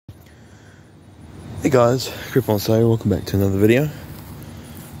Hey guys, Criponside, welcome back to another video.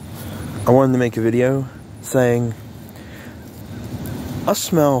 I wanted to make a video saying I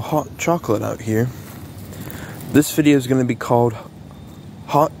smell hot chocolate out here. This video is going to be called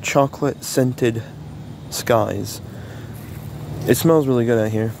Hot Chocolate Scented Skies. It smells really good out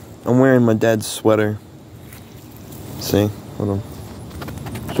here. I'm wearing my dad's sweater. See? Hold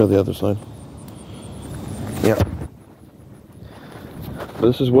on. Show the other side. Yeah.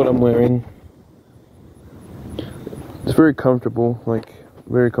 This is what I'm wearing. It's very comfortable,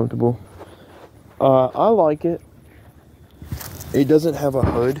 very comfortable. I like it. It doesn't have a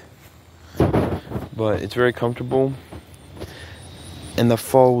hood, but it's very comfortable. And the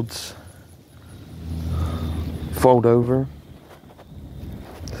folds fold over,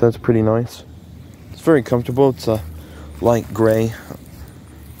 so that's pretty nice. It's very comfortable. It's a light gray.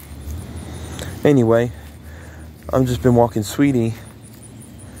 Anyway, I've just been walking Sweetie,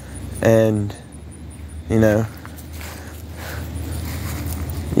 and you know,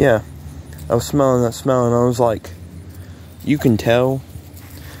 yeah, I was smelling that smell, and I was like, you can tell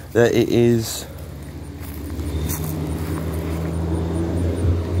that it is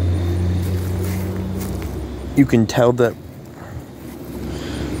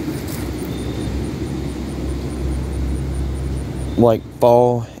like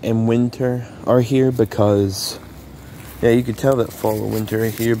fall and winter are here, because yeah, you can tell that fall and winter are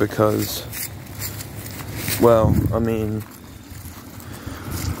here because, well, I mean,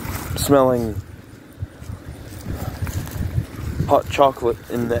 smelling hot chocolate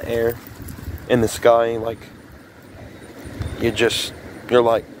in the air, in the sky, like, you're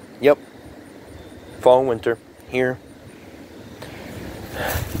like, yep, fall, winter, here.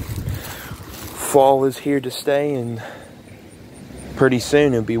 Fall is here to stay, and pretty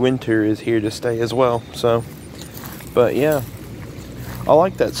soon it'll be winter is here to stay as well, so, but yeah, I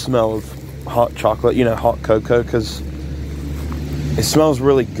like that smell of hot chocolate, you know, hot cocoa, because it smells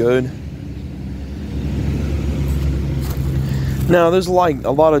really good. Now, there's like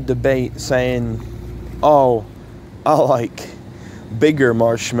a lot of debate saying, oh, I like bigger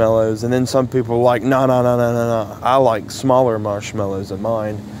marshmallows, and then some people are like, no, I like smaller marshmallows in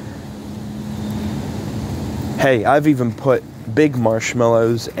mine. Hey, I've even put big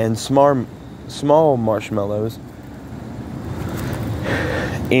marshmallows and small marshmallows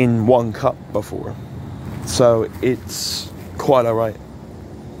in one cup before, so it's quite alright.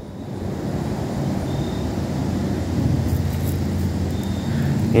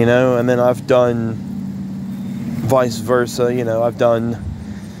 You know, and then I've done vice versa, you know, I've done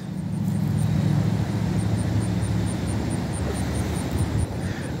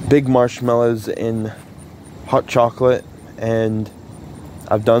big marshmallows in hot chocolate, and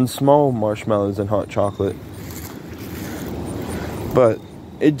I've done small marshmallows in hot chocolate. But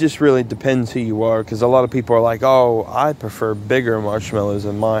it just really depends who you are, because a lot of people are like, oh, I prefer bigger marshmallows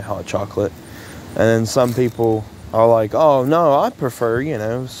in my hot chocolate. And then some people are like, oh, no, I prefer, you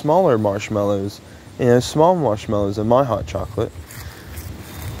know, smaller marshmallows. You know, small marshmallows in my hot chocolate.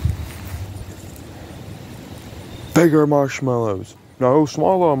 Bigger marshmallows. No,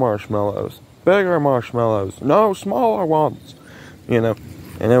 smaller marshmallows. Bigger marshmallows. No, smaller ones. You know,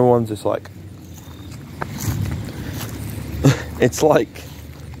 and everyone's just like, it's like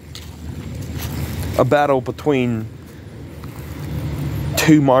a battle between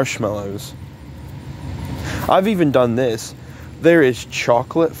two marshmallows. I've even done this. There is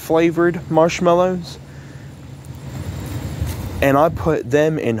chocolate flavored marshmallows, and I put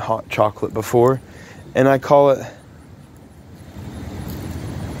them in hot chocolate before, and I call it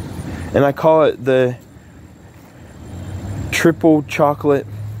the triple chocolate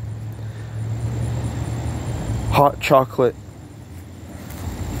hot chocolate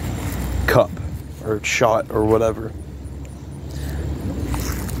cup or shot or whatever.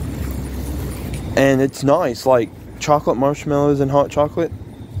 And it's nice, like chocolate marshmallows and hot chocolate.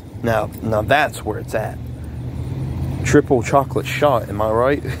 Now that's where it's at. Triple chocolate shot, am I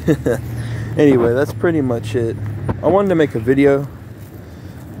right? Anyway, that's pretty much it. I wanted to make a video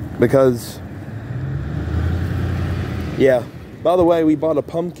because, yeah, by the way, we bought a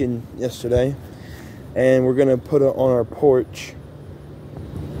pumpkin yesterday, and we're gonna put it on our porch,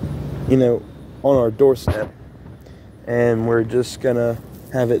 you know, on our doorstep, and we're just gonna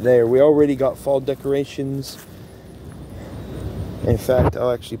have it there. We already got fall decorations. In fact,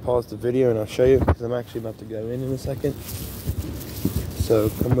 I'll actually pause the video and I'll show you, because I'm actually about to go in a second. So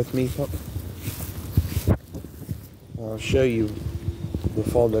come with me, Pop. I'll show you the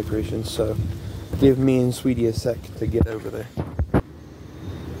fall decorations. So give me and Sweetie a sec to get over there.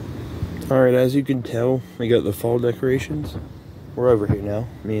 Alright, as you can tell, we got the fall decorations. We're over here now,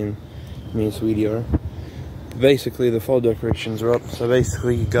 me and Me and Sweetie are. Basically, the fall decorations are up. So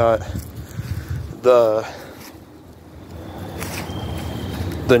basically, you got the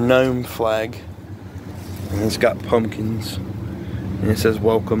gnome flag, and it's got pumpkins, and it says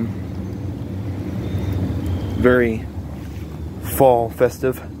welcome. Very fall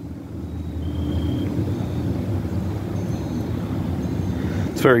festive.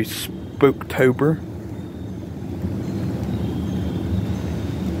 It's very Spooktober.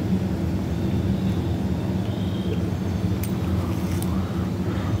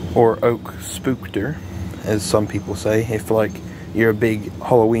 Or Oak Spookter, as some people say, if like you're a big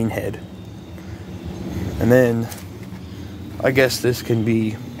Halloween head. And then I guess this can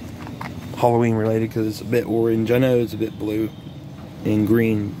be Halloween related because it's a bit orange. I know it's a bit blue and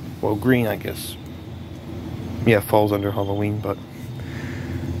green. Well, green, I guess, yeah, falls under Halloween. But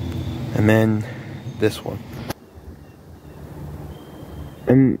and then this one,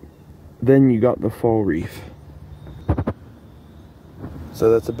 and then you got the fall wreath. So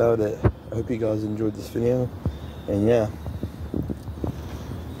that's about it. I hope you guys enjoyed this video. And yeah.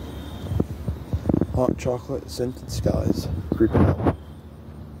 Hot chocolate scented skies. Creeping out.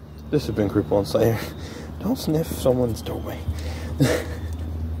 This has been Creep on Slayer. Don't sniff someone's doorway.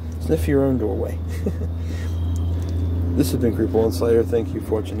 Sniff your own doorway. This has been Creep on Slayer. Thank you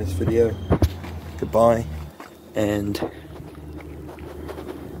for watching this video. Goodbye. And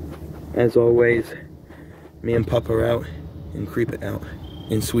as always, me and Pup are out and Creep it out.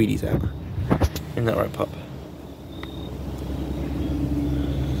 And Sweetie's out. Isn't that right, Pup?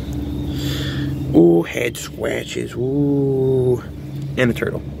 Ooh, head scratches. Ooh. And a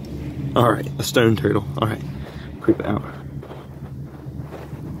turtle. Alright, a stone turtle. Alright. Creep it out.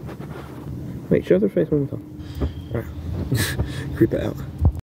 Wait, show their face one more time. Alright. Creep it out.